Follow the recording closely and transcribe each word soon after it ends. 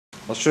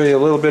I'll show you a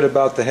little bit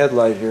about the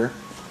headlight here.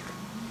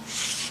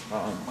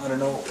 I don't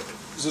know,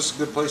 is this a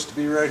good place to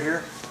be right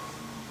here?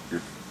 You're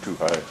too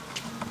high.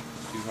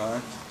 Too high?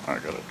 I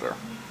got it there.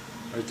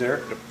 Right there?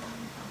 Yep.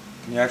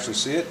 Can you actually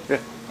see it? Yeah.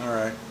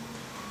 Alright.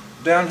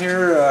 Down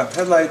here,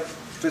 headlight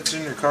fits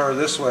in your car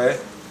this way.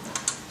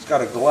 It's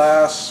got a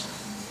glass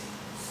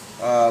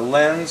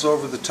lens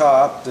over the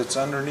top that's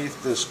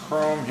underneath this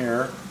chrome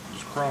here,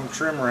 this chrome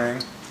trim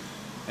ring.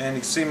 And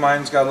you can see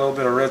mine's got a little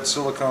bit of red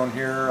silicone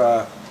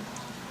here.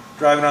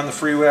 Driving on the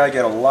freeway, I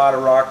get a lot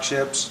of rock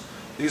chips.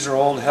 These are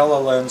old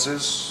Hella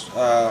lenses,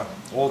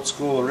 old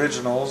school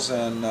originals,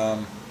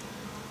 and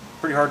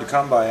pretty hard to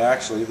come by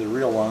actually, the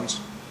real ones.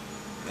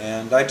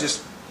 And I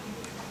just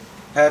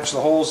patch the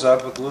holes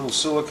up with a little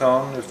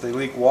silicone if they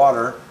leak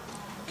water.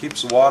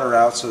 Keeps the water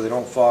out so they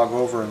don't fog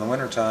over in the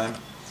wintertime.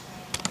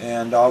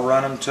 And I'll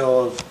run them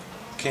till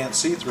I can't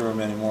see through them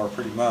anymore,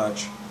 pretty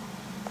much.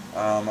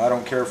 I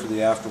don't care for the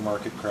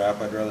aftermarket crap.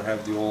 I'd rather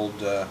have the old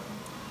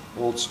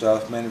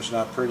stuff. It's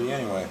not pretty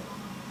anyway.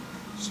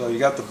 So you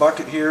got the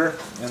bucket here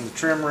and the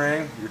trim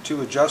ring, your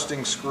two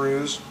adjusting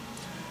screws,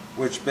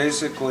 which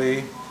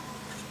basically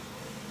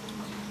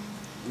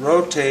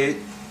rotate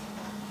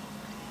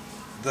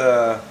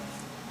the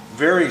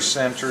very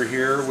center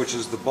here, which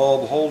is the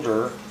bulb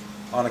holder,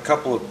 on a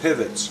couple of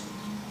pivots.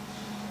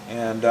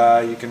 And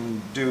you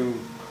can do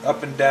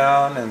up and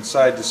down and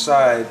side to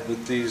side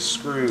with these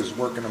screws,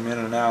 working them in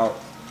and out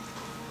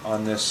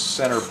on this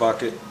center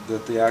bucket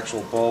that the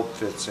actual bulb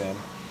fits in.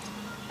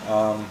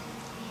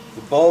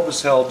 The bulb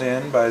is held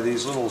in by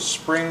these little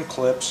spring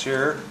clips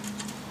here,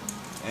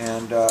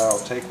 and I'll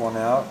take one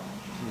out.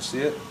 Can you see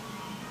it?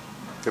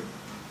 Yep.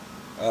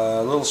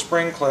 Little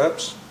spring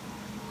clips.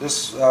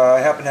 This I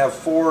happen to have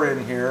 4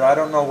 in here. I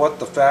don't know what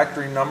the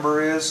factory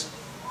number is.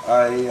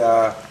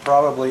 I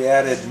probably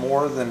added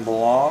more than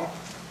belong,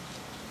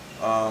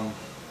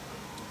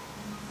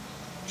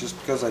 just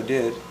because I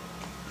did.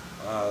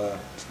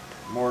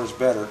 More is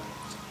better.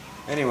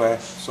 Anyway,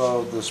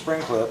 so the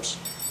spring clips,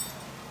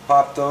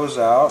 pop those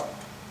out.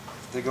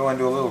 They go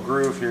into a little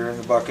groove here in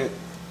the bucket,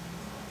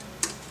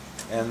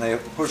 and they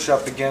push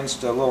up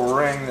against a little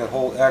ring that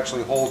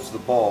actually holds the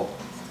bulb.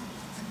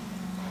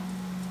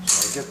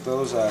 So I get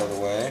those out of the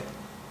way.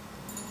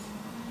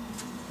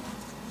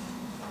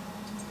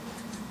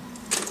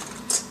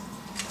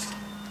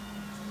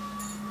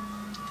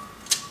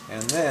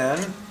 And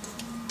then,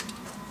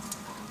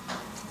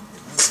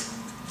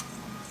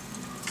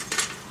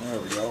 there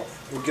we go,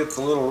 we'll get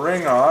the little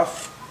ring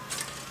off.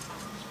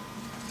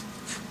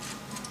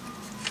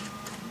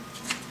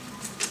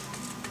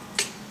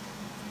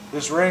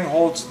 This ring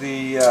holds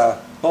the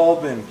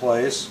bulb in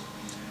place,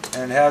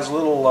 and it has a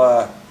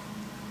little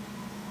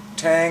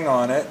tang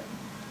on it.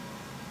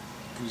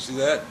 Can you see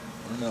that?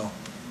 Or no?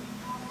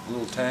 A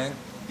little tang?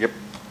 Yep.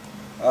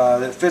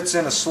 That fits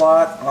in a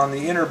slot on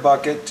the inner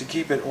bucket to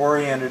keep it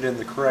oriented in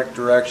the correct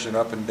direction,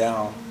 up and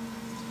down.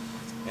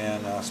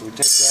 And so we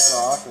take that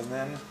off, and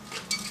then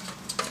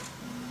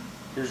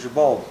here's your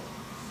bulb.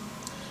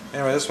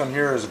 Anyway, this one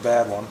here is a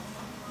bad one.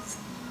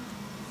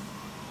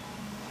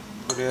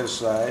 Put it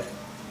aside.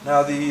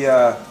 Now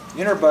the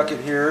inner bucket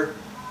here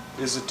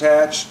is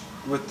attached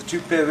with the 2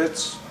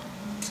 pivots,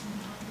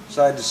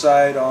 side to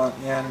side on,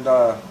 and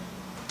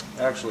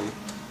actually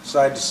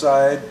side to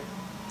side,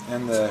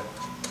 and the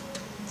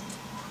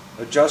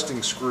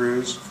adjusting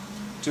screws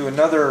to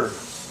another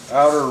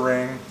outer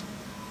ring,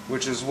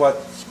 which is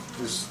what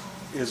is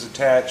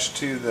attached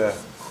to the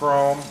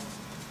chrome,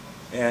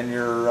 and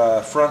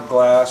your front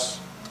glass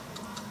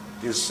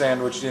is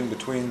sandwiched in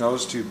between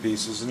those 2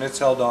 pieces, and it's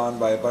held on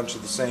by a bunch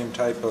of the same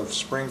type of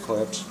spring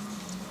clips.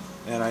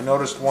 And I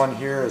noticed one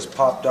here has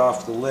popped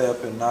off the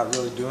lip and not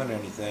really doing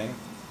anything,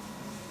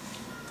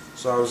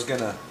 so I was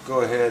gonna go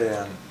ahead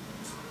and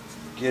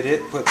get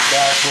it put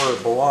back where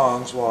it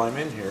belongs while I'm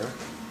in here.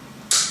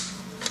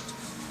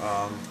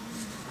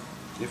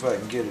 If I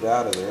can get it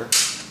out of there.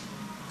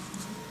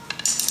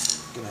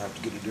 Gonna have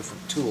to get a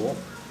different tool.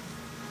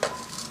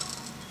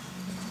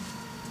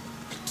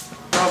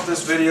 I don't know if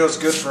this video is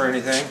good for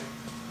anything,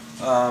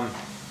 but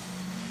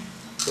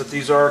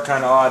these are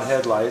kind of odd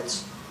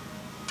headlights,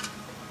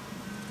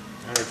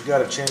 and if you got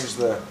to change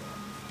the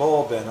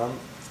bulb in them,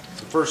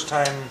 the first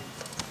time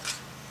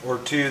or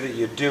 2 that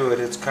you do it,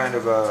 it's kind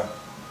of a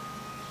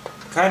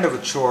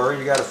chore.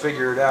 You got to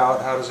figure it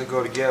out. How does it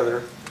go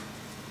together?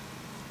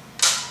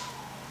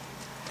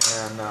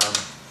 And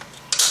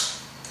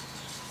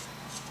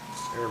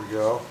there we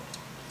go.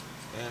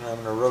 And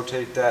I'm going to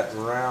rotate that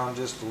around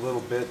just a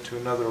little bit to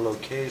another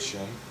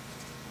location.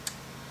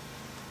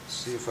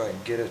 See if I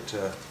can get it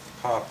to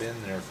pop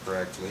in there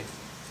correctly. I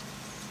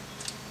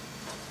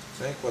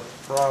think what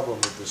the problem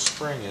with the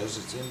spring is,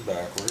 it's in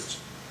backwards.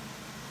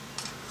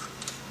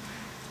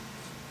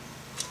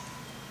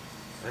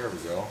 There we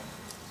go.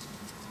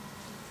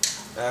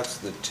 That's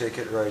the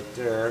ticket right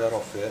there. That'll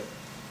fit.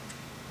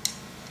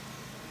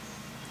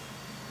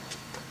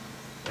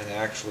 And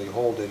actually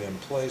hold it in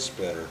place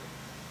better.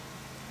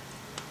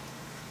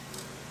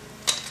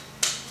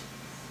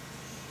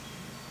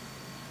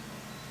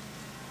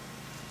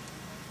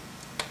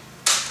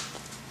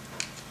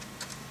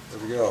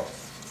 There we go.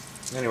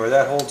 Anyway,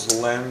 that holds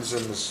the lens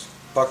and this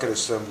bucket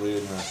assembly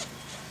in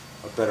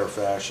a better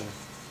fashion.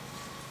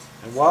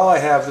 And while I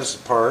have this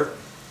apart,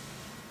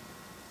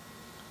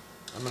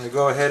 I'm going to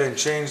go ahead and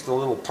change the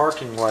little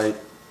parking light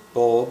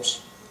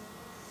bulbs.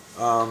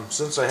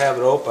 Since I have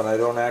it open, I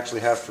don't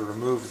actually have to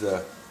remove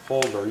the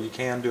holder. You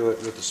can do it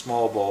with the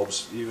small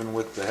bulbs, even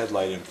with the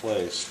headlight in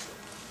place.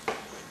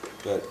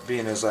 But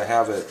being as I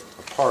have it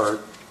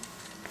apart,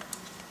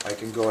 I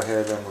can go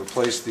ahead and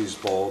replace these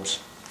bulbs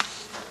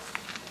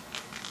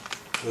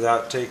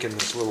without taking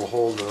this little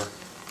holder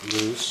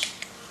loose.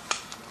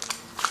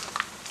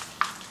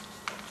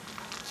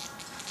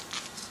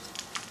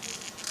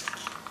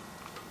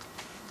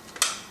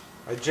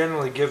 I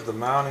generally give the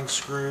mounting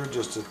screw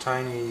just a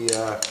tiny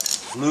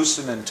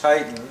loosen and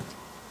tighten,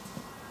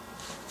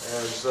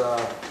 as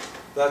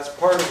that's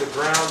part of the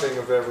grounding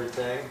of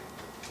everything.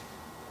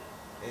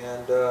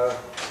 And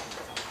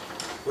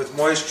with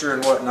moisture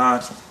and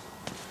whatnot,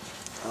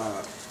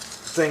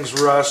 things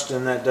rust,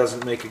 and that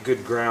doesn't make a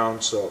good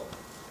ground, so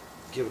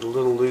give it a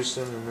little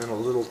loosen and then a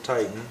little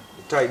tighten.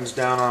 It tightens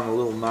down on a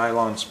little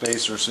nylon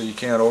spacer so you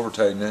can't over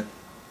tighten it.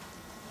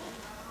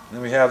 And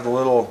then we have the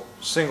little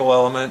single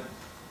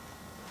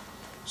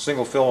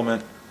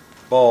filament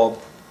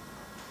bulb.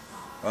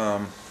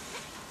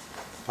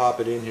 Pop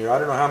it in here. I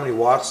don't know how many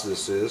watts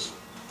this is.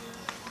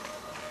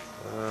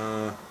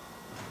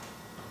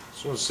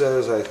 This one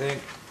says, I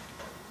think,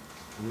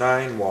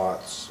 9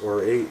 watts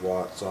or 8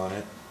 watts on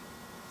it.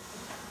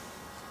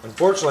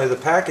 Unfortunately, the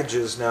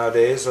packages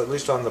nowadays, at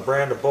least on the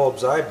brand of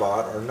bulbs I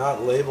bought, are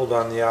not labeled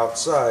on the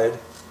outside,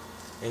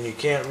 and you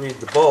can't read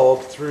the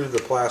bulb through the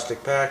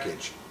plastic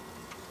package.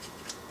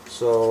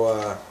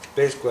 So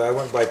basically I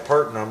went by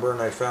part number,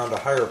 and I found a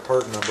higher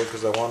part number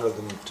because I wanted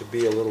them to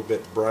be a little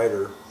bit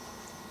brighter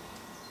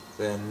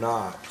than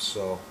not.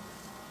 So,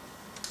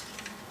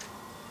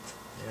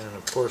 and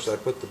of course I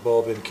put the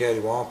bulb in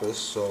cattywampus,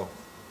 so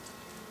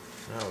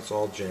now it's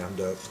all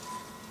jammed up.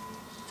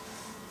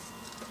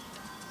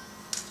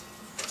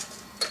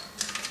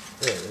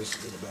 There it is.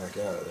 Get it back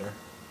out of there.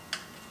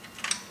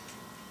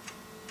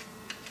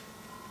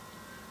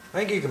 I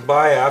think you can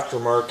buy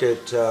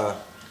aftermarket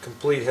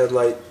complete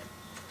headlight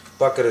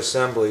bucket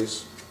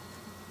assemblies.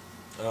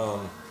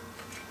 Also,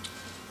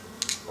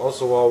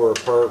 while we're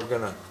apart, we're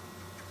going to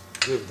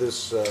give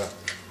this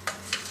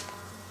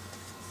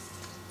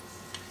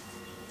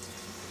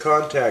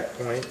contact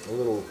point a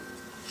little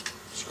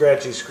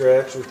scratchy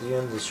scratch with the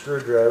end of the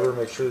screwdriver.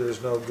 Make sure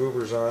there's no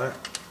goobers on it.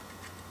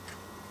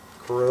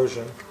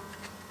 Corrosion.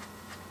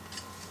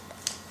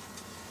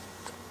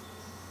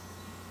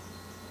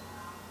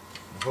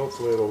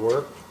 Hopefully it'll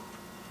work.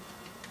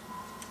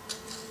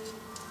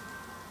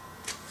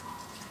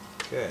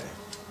 Okay,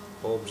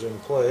 bulb's in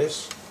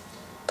place.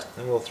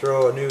 Then we'll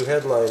throw a new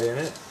headlight in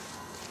it.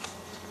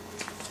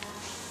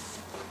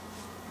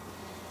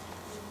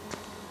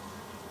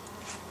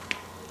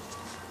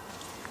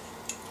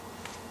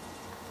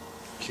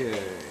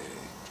 Okay.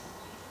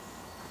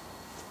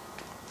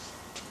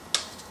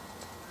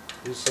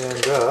 This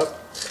end up,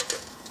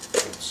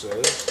 it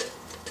says.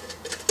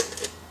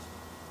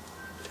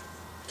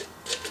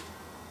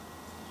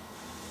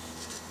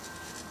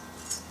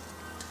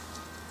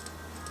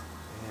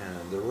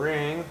 The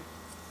ring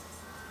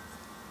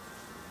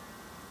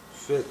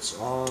fits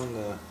on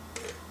the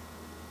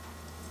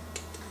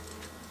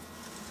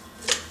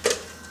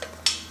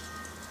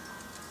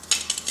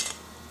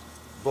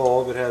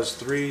bulb. It has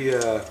 3,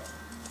 well,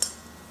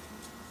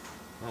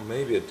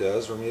 maybe it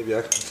does, or maybe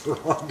I put the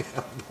wrong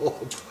damn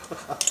bulb.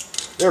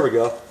 There we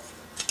go.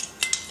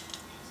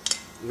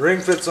 The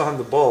ring fits on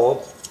the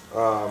bulb,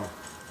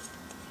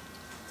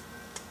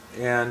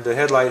 and the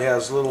headlight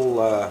has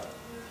little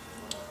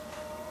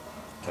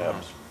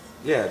tabs.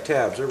 Yeah,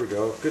 tabs. There we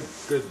go.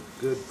 Good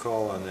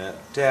call on that.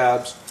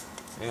 Tabs,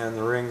 and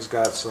the ring's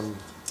got some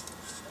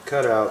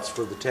cutouts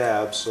for the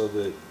tabs so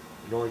that it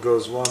only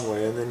goes one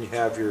way, and then you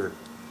have your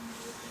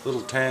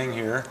little tang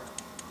here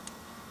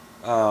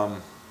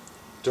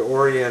to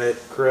orient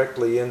it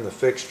correctly in the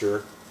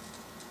fixture.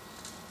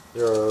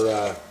 There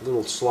are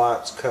little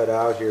slots cut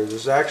out here.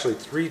 There's actually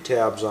 3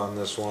 tabs on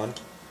this one.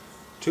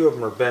 2 of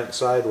them are bent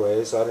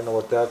sideways. I don't know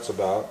what that's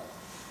about.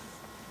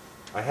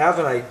 I have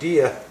an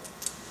idea.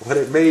 What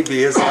it may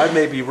be is I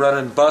may be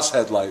running bus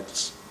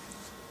headlights.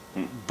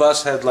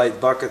 Bus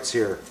headlight buckets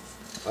here.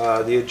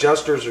 The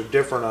adjusters are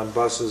different on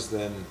buses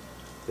than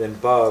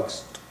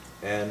bugs,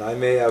 and I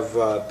may have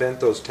bent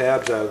those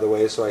tabs out of the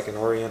way so I can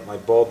orient my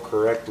bulb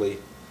correctly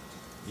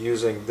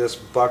using this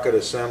bucket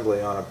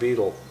assembly on a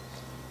Beetle.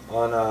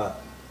 On a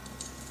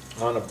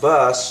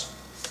bus,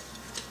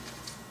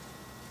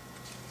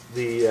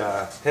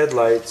 the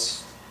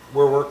headlights,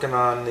 we're working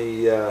on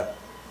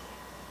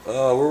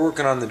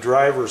the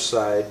driver's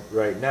side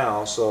right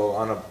now, so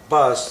on a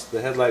bus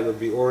the headlight would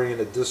be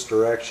oriented this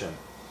direction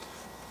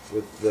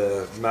with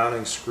the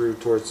mounting screw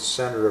towards the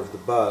center of the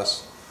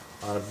bus.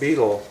 On a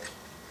Beetle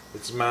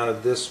it's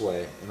mounted this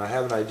way, and I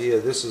have an idea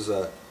this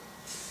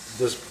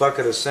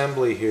bucket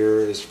assembly here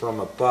is from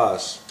a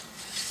bus.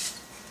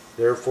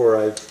 Therefore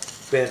I've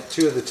bent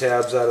two of the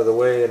tabs out of the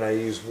way, and I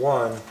use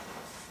one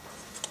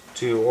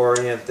to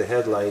orient the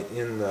headlight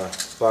in the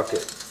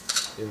bucket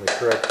in the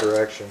correct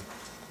direction.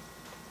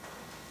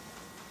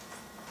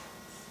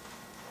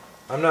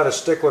 I'm not a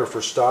stickler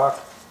for stock.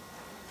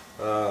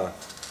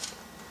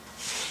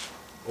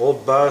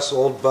 Old bus,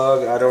 old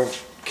bug, I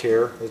don't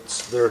care.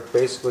 They're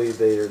basically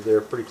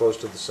they're pretty close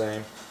to the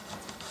same.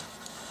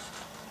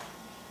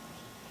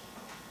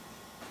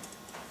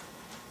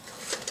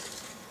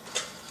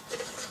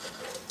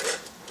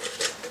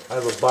 I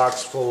have a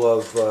box full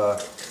of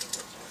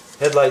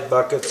headlight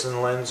buckets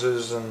and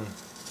lenses and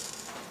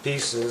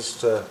pieces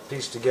to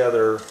piece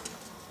together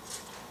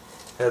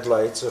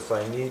headlights if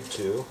I need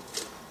to.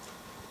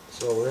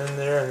 So we're in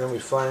there, and then we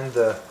find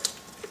the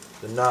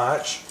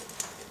notch.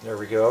 There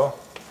we go.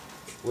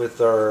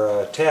 With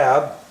our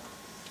tab,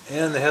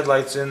 and the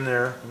headlights in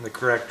there in the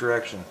correct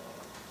direction.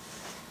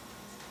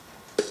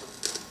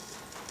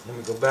 Then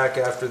we go back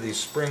after these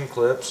spring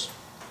clips,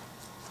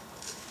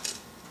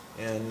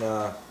 and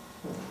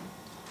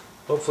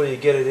hopefully you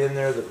get it in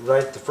there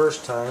right the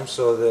first time,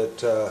 so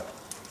that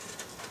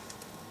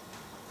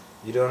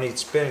you don't eat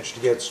spinach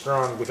to get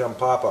strong and become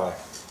Popeye.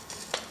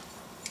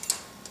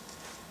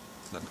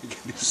 That make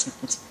any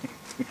sense?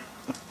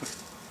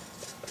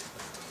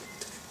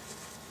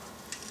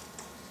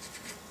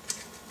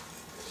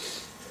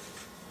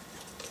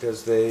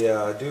 Because they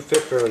do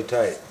fit fairly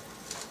tight.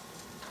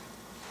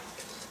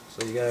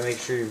 So you got to make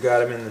sure you've got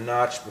them in the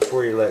notch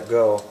before you let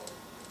go.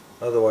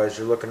 Otherwise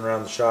you're looking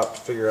around the shop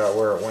to figure out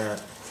where it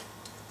went.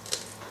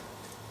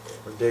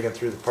 We're digging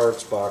through the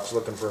parts box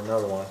looking for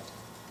another one.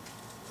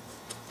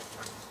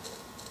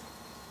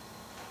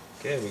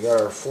 Okay, we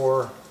got our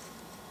 4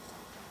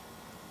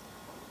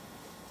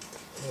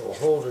 little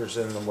holders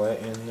in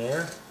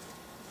there.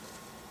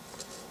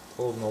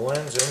 Holding the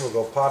lens in, we'll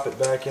go pop it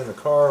back in the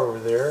car over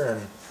there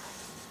and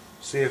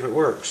see if it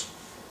works.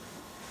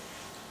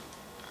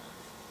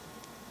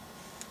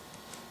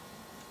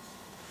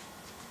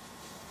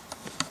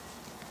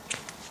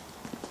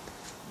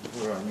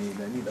 What do I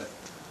need? I need a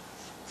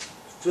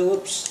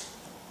Phillips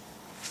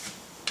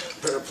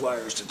pair of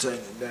pliers to tighten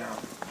it down.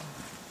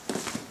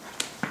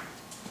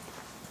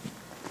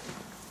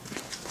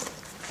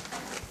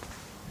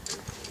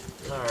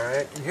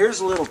 Alright, and here's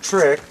a little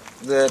trick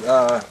that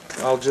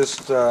I'll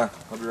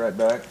be right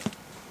back.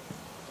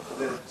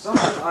 That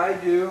something I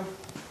do.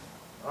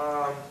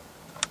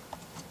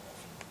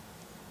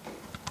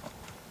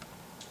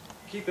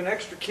 Keep an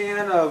extra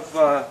can of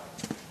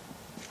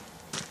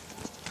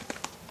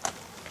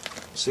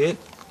see it?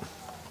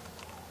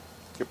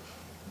 Yep.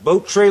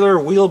 Boat trailer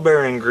wheel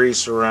bearing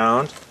grease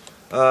around.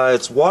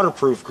 It's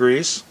waterproof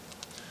grease,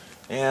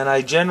 and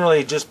I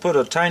generally just put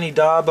a tiny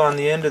daub on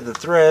the end of the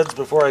threads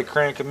before I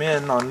crank them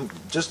in on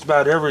just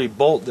about every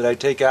bolt that I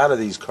take out of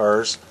these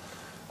cars,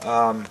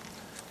 to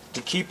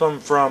keep them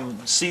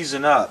from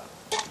seizing up.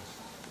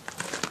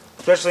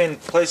 Especially in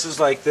places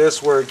like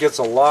this where it gets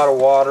a lot of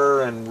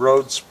water and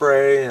road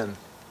spray and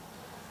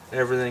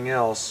everything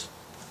else.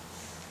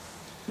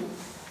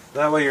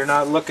 That way you're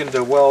not looking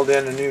to weld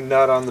in a new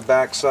nut on the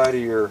back side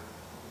of your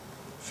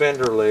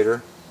fender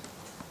later.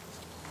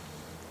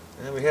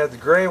 And then we had the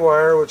gray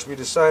wire, which we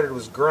decided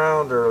was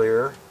ground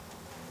earlier.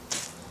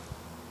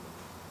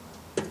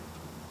 At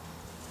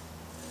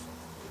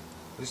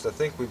least I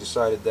think we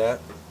decided that.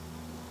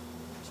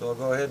 So I'll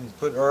go ahead and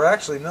put, or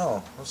actually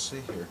no, let's see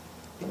here.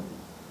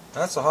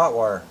 That's a hot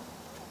wire.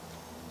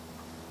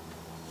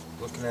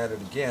 Looking at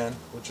it again,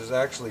 which is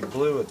actually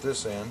blue at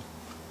this end.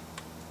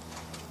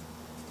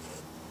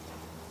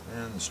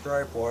 And the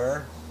stripe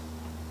wire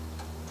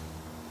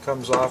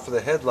comes off of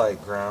the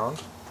headlight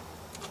ground.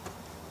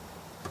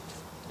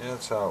 And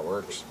that's how it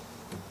works.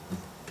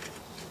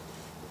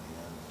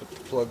 Put the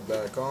plug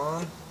back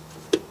on.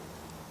 Make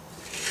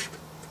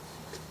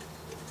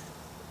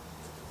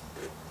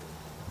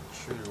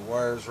sure your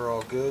wires are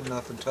all good,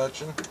 nothing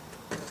touching.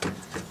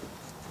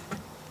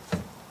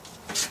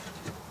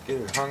 Get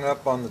it hung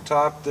up on the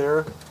top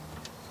there.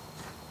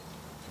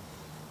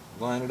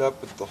 Line it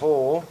up with the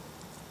hole.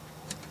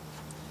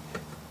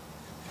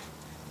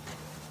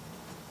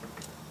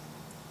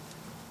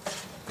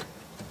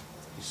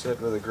 He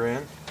said with a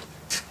grin.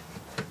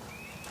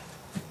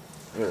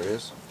 There it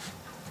is.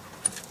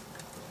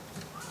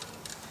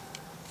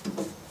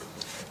 And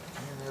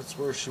that's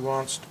where she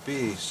wants to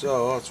be.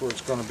 So that's where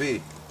it's going to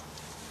be.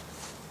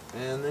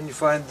 And then you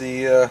find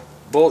the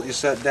bolt you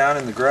set down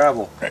in the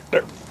gravel. Right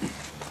there.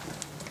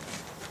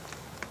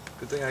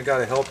 Good thing I got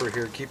a helper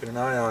here keeping an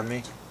eye on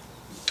me.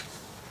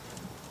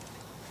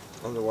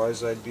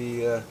 Otherwise I'd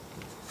be in a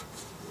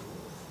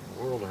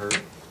world of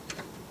hurt.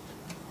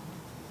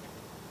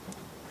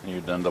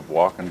 You'd end up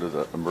walking to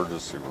the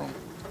emergency room.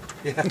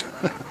 Yeah.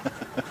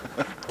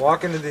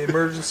 Walk into the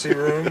emergency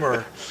room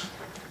or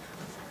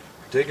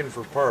digging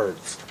for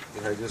parts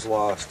that I just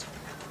lost.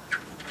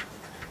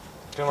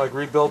 Kind of like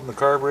rebuilding the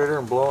carburetor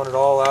and blowing it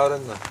all out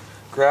in the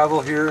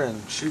gravel here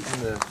and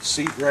shooting the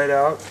seat right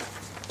out.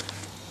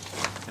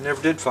 I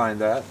never did find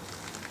that.